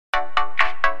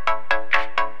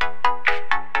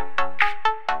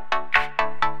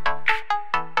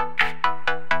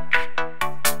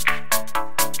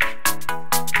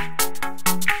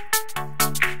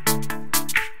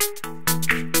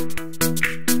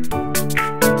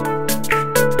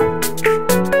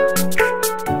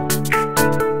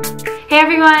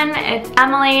everyone, it's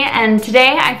Emily, and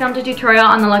today I filmed a tutorial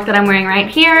on the look that I'm wearing right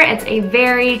here. It's a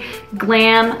very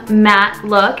glam matte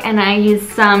look, and I used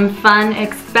some fun,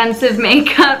 expensive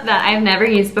makeup that I've never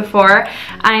used before.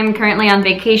 I'm currently on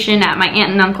vacation at my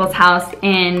aunt and uncle's house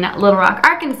in Little Rock,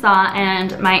 Arkansas,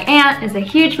 and my aunt is a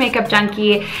huge makeup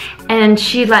junkie, and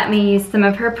she let me use some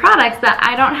of her products that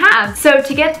I don't have. So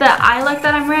to get the eye look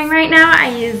that I'm wearing right now,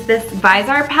 I use this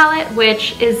Viseart palette,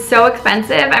 which is so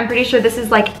expensive. I'm pretty sure this is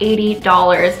like $80,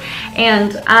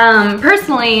 and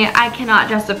personally I cannot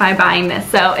justify buying this,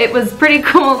 so it was pretty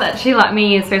cool that she let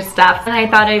me use her stuff. And I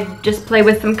thought I'd just play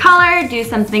with some color, do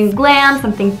something glam,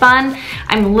 something fun.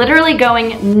 I'm literally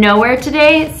going nowhere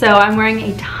today, so I'm wearing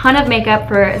a ton of makeup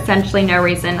for essentially no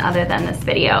reason other than this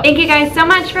video. Thank you guys so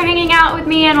much for hanging out with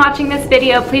me and watching this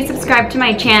video. Please subscribe to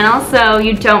my channel so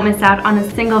you don't miss out on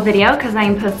a single video, because I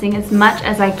am posting as much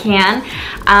as I can.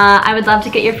 I would love to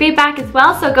get your feedback as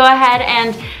well, so go ahead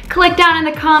and click down in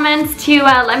the comments to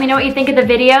let me know what you think of the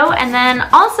video. And then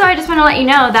also I just want to let you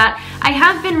know that I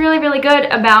have been really good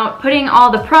about putting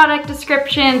all the product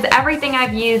descriptions, everything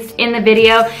I've used in the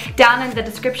video down in the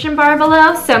description bar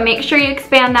below, so make sure you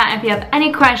expand that if you have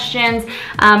any questions,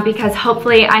 because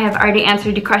hopefully I have already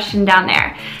answered your question down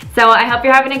there. So I hope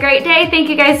you're having a great day. Thank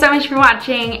you guys so much for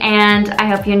watching, and I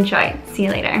hope you enjoy. See you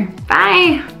later.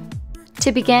 Bye!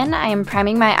 To begin, I am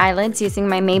priming my eyelids using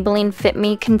my Maybelline Fit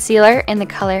Me concealer in the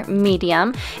color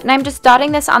medium, and I'm just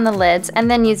dotting this on the lids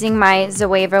and then using my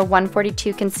Zoeva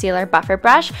 142 concealer buffer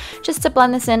brush just to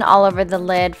blend this in all over the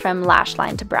lid from lash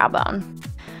line to brow bone.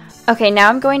 Okay, now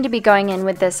I'm going to be going in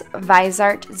with this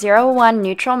Viseart 01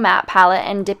 Neutral Matte Palette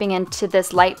and dipping into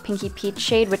this light pinky peach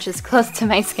shade, which is close to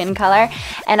my skin color,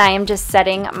 and I am just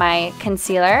setting my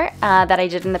concealer that I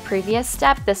did in the previous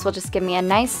step. This will just give me a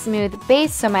nice smooth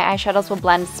base so my eyeshadows will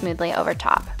blend smoothly over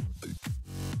top.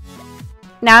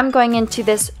 Now I'm going into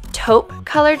this taupe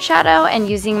colored shadow and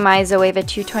using my Zoeva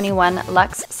 221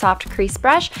 Luxe Soft Crease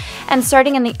Brush and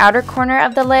starting in the outer corner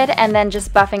of the lid and then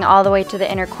just buffing all the way to the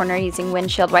inner corner using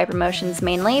windshield wiper motions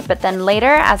mainly, but then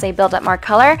later as I build up more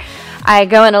color I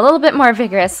go in a little bit more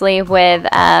vigorously with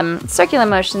circular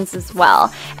motions as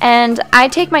well. And I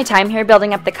take my time here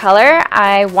building up the color.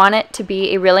 I want it to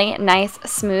be a really nice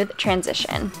smooth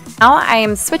transition. Now I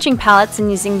am switching palettes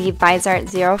and using the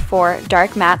Viseart 04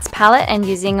 Dark Mattes palette and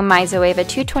using my Zoeva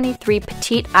 223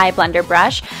 Petite Eye Blender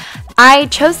brush. I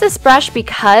chose this brush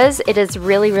because it is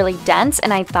really dense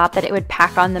and I thought that it would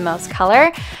pack on the most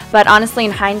color, but honestly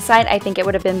in hindsight I think it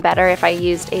would have been better if I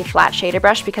used a flat shader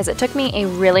brush because it took me a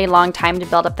really long time to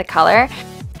build up the color.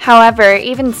 However,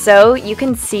 even so, you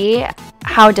can see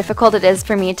how difficult it is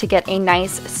for me to get a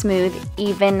nice, smooth,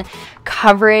 even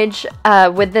coverage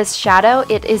with this shadow.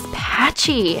 It is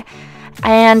patchy.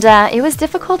 And it was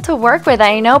difficult to work with.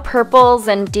 I know purples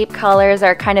and deep colors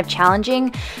are kind of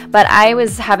challenging, but I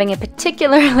was having a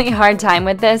particularly hard time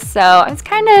with this, so I was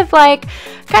kind of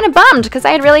bummed because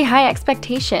I had really high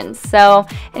expectations. So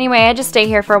anyway, I just stay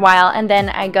here for a while and then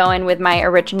I go in with my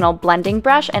original blending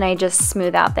brush and I just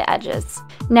smooth out the edges.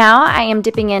 Now I am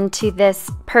dipping into this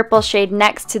purple shade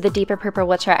next to the deeper purple,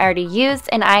 which I already used,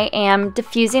 and I am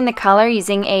diffusing the color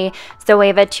using a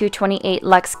Zoeva 228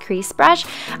 Luxe Crease Brush.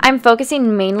 I'm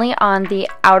focusing mainly on the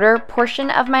outer portion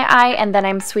of my eye and then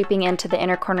I'm sweeping into the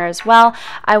inner corner as well.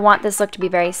 I want this look to be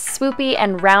very swoopy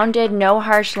and rounded, no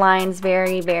harsh lines,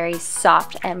 very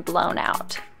soft and blown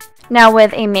out. Now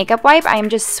with a makeup wipe, I'm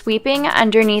just sweeping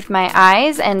underneath my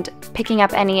eyes and picking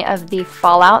up any of the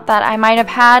fallout that I might have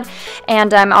had,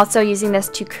 and I'm also using this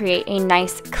to create a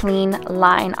nice clean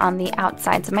line on the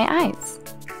outsides of my eyes.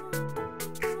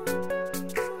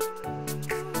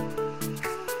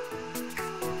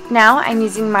 Now I'm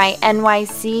using my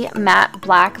NYC Matte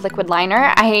Black Liquid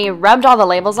Liner. I rubbed all the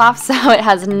labels off so it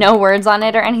has no words on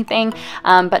it or anything,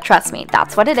 but trust me,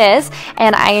 that's what it is.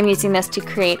 And I am using this to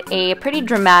create a pretty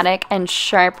dramatic and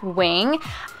sharp wing.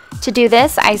 To do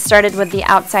this, I started with the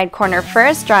outside corner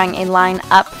first, drawing a line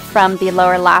up from the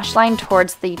lower lash line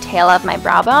towards the tail of my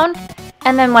brow bone.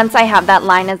 And then once I have that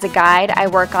line as a guide, I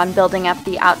work on building up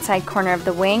the outside corner of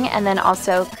the wing and then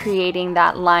also creating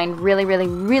that line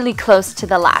really close to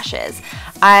the lashes.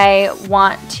 I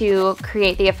want to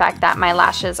create the effect that my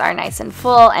lashes are nice and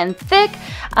full and thick,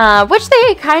 which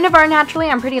they kind of are naturally.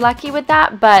 I'm pretty lucky with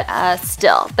that, but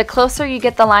still, the closer you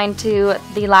get the line to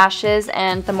the lashes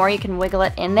and the more you can wiggle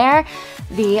it in there,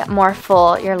 the more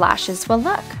full your lashes will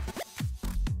look.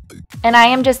 And I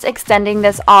am just extending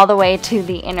this all the way to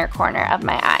the inner corner of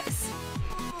my eyes.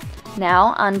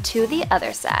 Now onto the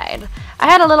other side. I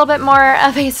had a little bit more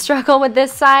of a struggle with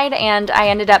this side, and I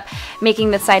ended up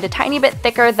making this side a tiny bit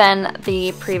thicker than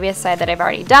the previous side that I've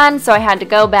already done, so I had to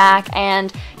go back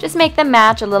and just make them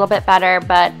match a little bit better,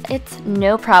 but it's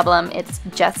no problem, it's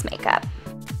just makeup.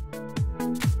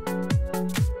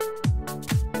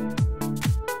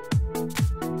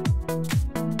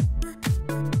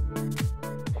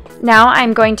 Now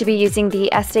I'm going to be using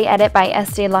the Estee Edit by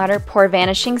Estee Lauder Pore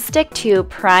Vanishing Stick to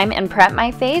prime and prep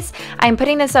my face. I'm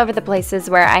putting this over the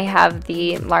places where I have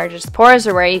the largest pores,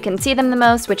 or where you can see them the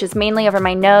most, which is mainly over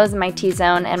my nose, my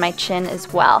T-zone, and my chin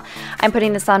as well. I'm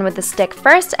putting this on with the stick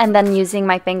first, and then using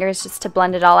my fingers just to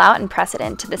blend it all out and press it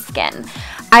into the skin.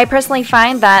 I personally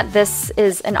find that this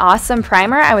is an awesome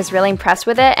primer. I was really impressed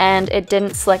with it, and it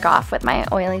didn't slick off with my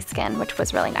oily skin, which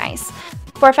was really nice.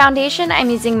 For foundation, I'm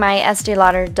using my Estee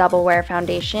Lauder Double Wear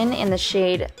Foundation in the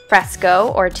shade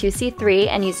Fresco or 2C3,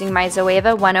 and using my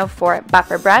Zoeva 104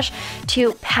 Buffer Brush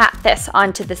to pat this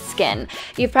onto the skin.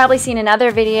 You've probably seen in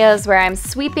other videos where I'm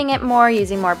sweeping it more,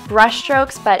 using more brush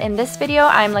strokes, but in this video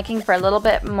I'm looking for a little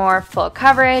bit more full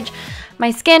coverage. My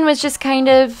skin was just kind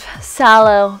of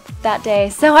sallow that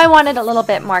day, so I wanted a little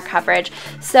bit more coverage.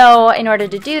 So in order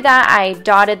to do that, I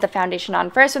dotted the foundation on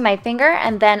first with my finger,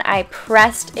 and then I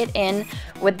pressed it in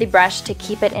with the brush to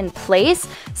keep it in place.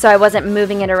 So I wasn't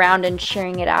moving it around and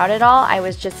shearing it out at all. I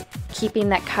was just keeping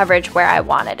that coverage where I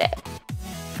wanted it.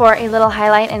 For a little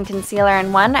highlight and concealer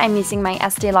in one, I'm using my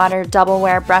Estee Lauder Double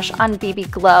Wear Brush on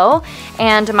BB Glow,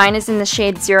 and mine is in the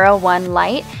shade 01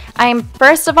 Light. I'm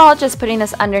first of all just putting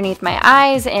this underneath my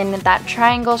eyes in that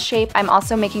triangle shape. I'm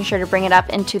also making sure to bring it up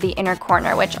into the inner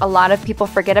corner, which a lot of people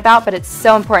forget about, but it's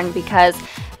so important because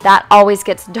that always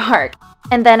gets dark.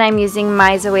 And then I'm using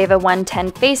my Zoeva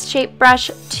 110 Face Shape Brush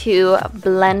to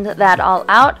blend that all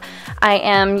out. I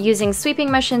am using sweeping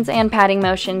motions and patting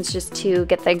motions just to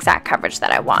get the exact coverage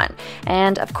that I want.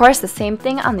 And of course, the same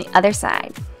thing on the other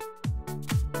side.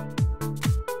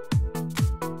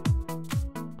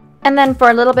 And then for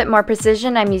a little bit more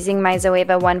precision, I'm using my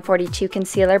Zoeva 142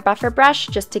 Concealer Buffer Brush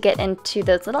just to get into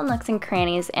those little nooks and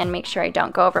crannies and make sure I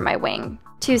don't go over my wing.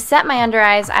 To set my under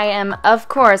eyes, I am, of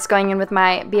course, going in with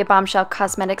my Bombshell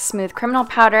Cosmetics Smooth Criminal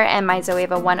Powder and my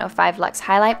Zoeva 105 Luxe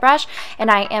Highlight Brush,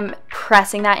 and I am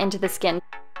pressing that into the skin.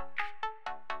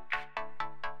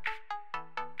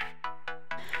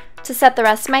 To set the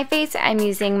rest of my face, I'm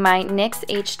using my NYX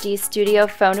HD Studio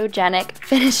Photogenic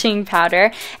Finishing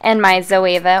Powder and my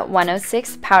Zoeva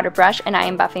 106 Powder Brush, and I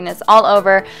am buffing this all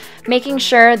over, making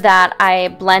sure that I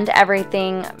blend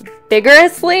everything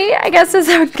vigorously, I guess is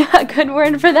a good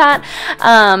word for that.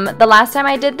 The last time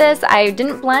I did this, I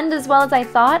didn't blend as well as I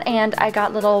thought, and I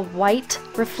got little white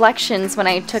reflections when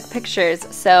I took pictures,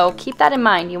 so keep that in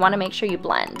mind. You want to make sure you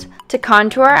blend. To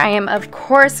contour, I am of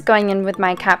course going in with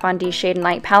my Kat Von D Shade and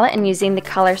Light palette and using the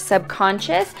color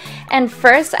Subconscious. And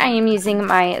first, I am using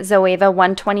my Zoeva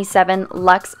 127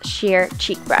 Luxe Sheer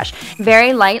Cheek Brush.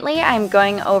 Very lightly, I'm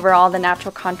going over all the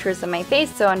natural contours of my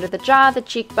face, so under the jaw, the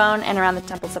cheekbone, and around the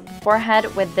temples of the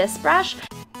forehead with this brush.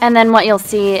 And then what you'll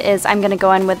see is I'm going to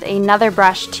go in with another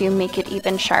brush to make it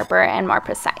even sharper and more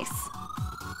precise.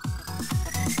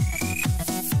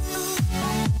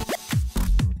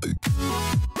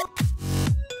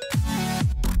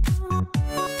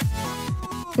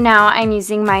 Now I'm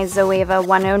using my Zoeva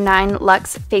 109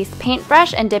 Luxe Face Paint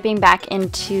Brush and dipping back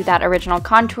into that original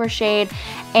contour shade.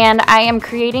 And I am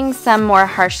creating some more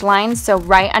harsh lines, so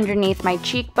right underneath my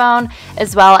cheekbone,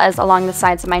 as well as along the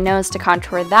sides of my nose to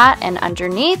contour that and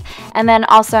underneath. And then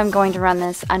also I'm going to run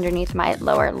this underneath my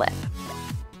lower lip.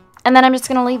 And then I'm just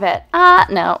gonna leave it.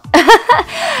 No.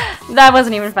 That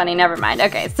wasn't even funny, never mind.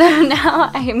 Okay, so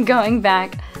now I am going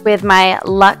back with my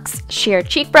Luxe Sheer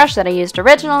Cheek Brush that I used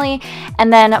originally,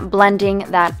 and then blending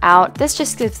that out. This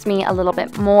just gives me a little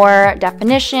bit more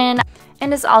definition,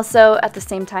 and is also at the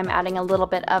same time adding a little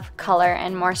bit of color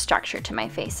and more structure to my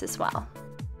face as well.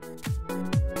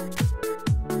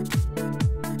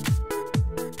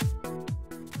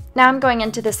 Now I'm going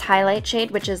into this highlight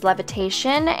shade, which is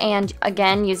Levitation, and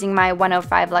again using my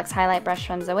 105 Luxe Highlight Brush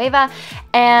from Zoeva,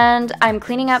 and I'm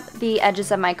cleaning up the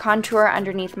edges of my contour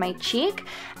underneath my cheek,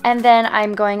 and then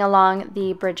I'm going along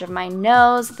the bridge of my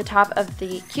nose, the top of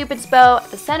the cupid's bow,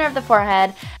 the center of the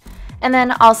forehead, And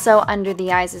then also under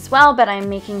the eyes as well, but I'm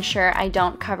making sure I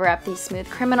don't cover up the Smooth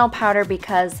Criminal powder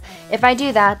because if I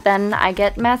do that, then I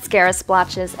get mascara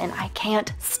splotches and I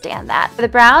can't stand that. For the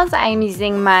brows, I'm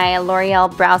using my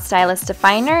L'Oreal Brow Stylist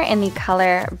Definer in the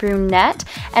color Brunette,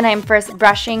 and I'm first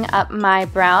brushing up my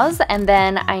brows, and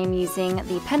then I'm using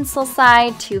the pencil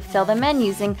side to fill them in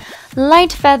using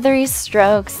light feathery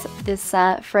strokes, this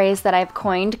phrase that I've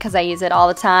coined because I use it all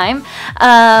the time.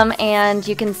 And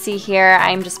you can see here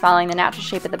I'm just following the natural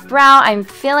shape of the brow. I'm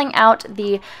filling out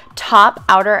the top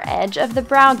outer edge of the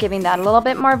brow, giving that a little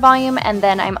bit more volume, and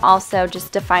then I'm also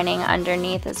just defining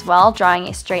underneath as well, drawing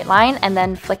a straight line and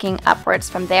then flicking upwards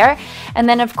from there, and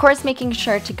then of course making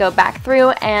sure to go back through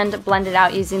and blend it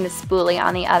out using the spoolie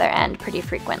on the other end pretty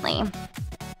frequently.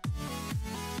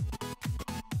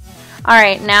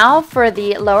 Alright, now for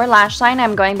the lower lash line,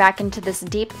 I'm going back into this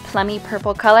deep plummy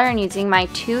purple color and using my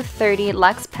 230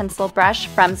 Luxe pencil brush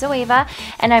from Zoeva,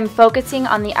 and I'm focusing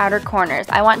on the outer corners.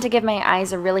 I want to give my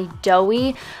eyes a really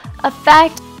doughy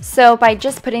effect, so by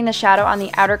just putting the shadow on the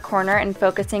outer corner and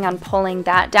focusing on pulling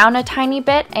that down a tiny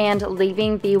bit and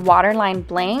leaving the waterline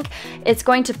blank, it's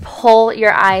going to pull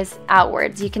your eyes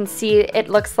outwards. You can see it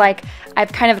looks like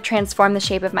I've kind of transformed the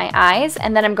shape of my eyes,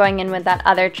 and then I'm going in with that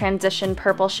other transition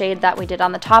purple shade that we did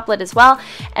on the top lid as well,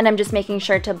 and I'm just making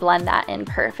sure to blend that in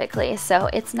perfectly so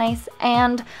it's nice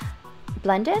and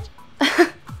blended.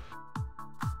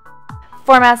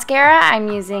 For mascara,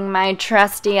 I'm using my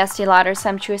trusty Estee Lauder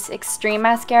Sumptuous Extreme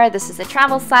Mascara. This is a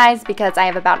travel size because I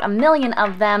have about 1 million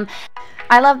of them.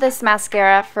 I love this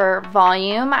mascara for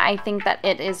volume. I think that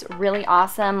it is really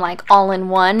awesome, like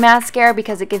all-in-one mascara,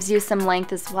 because it gives you some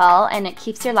length as well, and it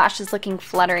keeps your lashes looking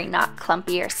fluttery, not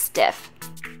clumpy or stiff.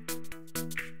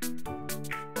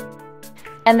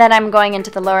 And then I'm going into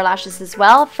the lower lashes as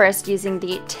well, first using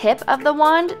the tip of the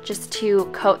wand just to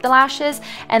coat the lashes,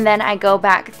 and then I go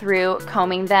back through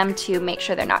combing them to make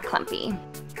sure they're not clumpy.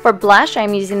 For blush,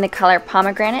 I'm using the color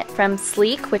Pomegranate from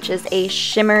Sleek, which is a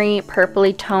shimmery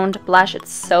purpley toned blush.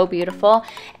 It's so beautiful.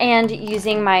 And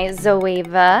using my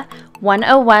Zoeva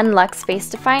 101 Luxe Face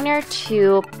Definer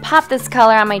to pop this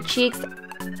color on my cheeks.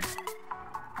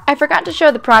 I forgot to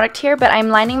show the product here, but I'm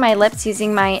lining my lips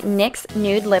using my NYX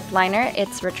Nude Lip Liner.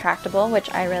 It's retractable,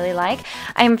 which I really like.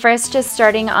 I'm first just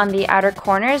starting on the outer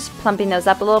corners, plumping those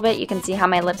up a little bit. You can see how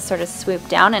my lips sort of swoop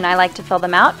down, and I like to fill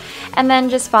them out. And then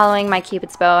just following my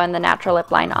Cupid's bow and the natural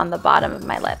lip line on the bottom of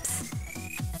my lips.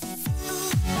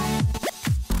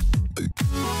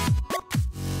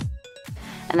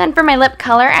 And then for my lip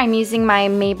color, I'm using my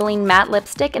Maybelline matte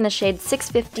lipstick in the shade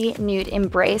 650 Nude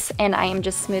Embrace, and I am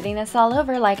just smoothing this all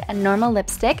over like a normal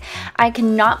lipstick. I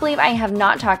cannot believe I have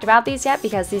not talked about these yet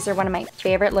because these are one of my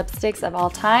favorite lipsticks of all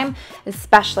time,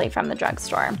 especially from the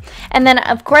drugstore. And then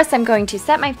of course I'm going to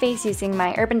set my face using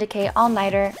my Urban Decay All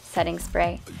Nighter Setting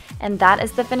Spray. And that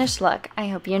is the finished look. I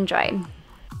hope you enjoyed.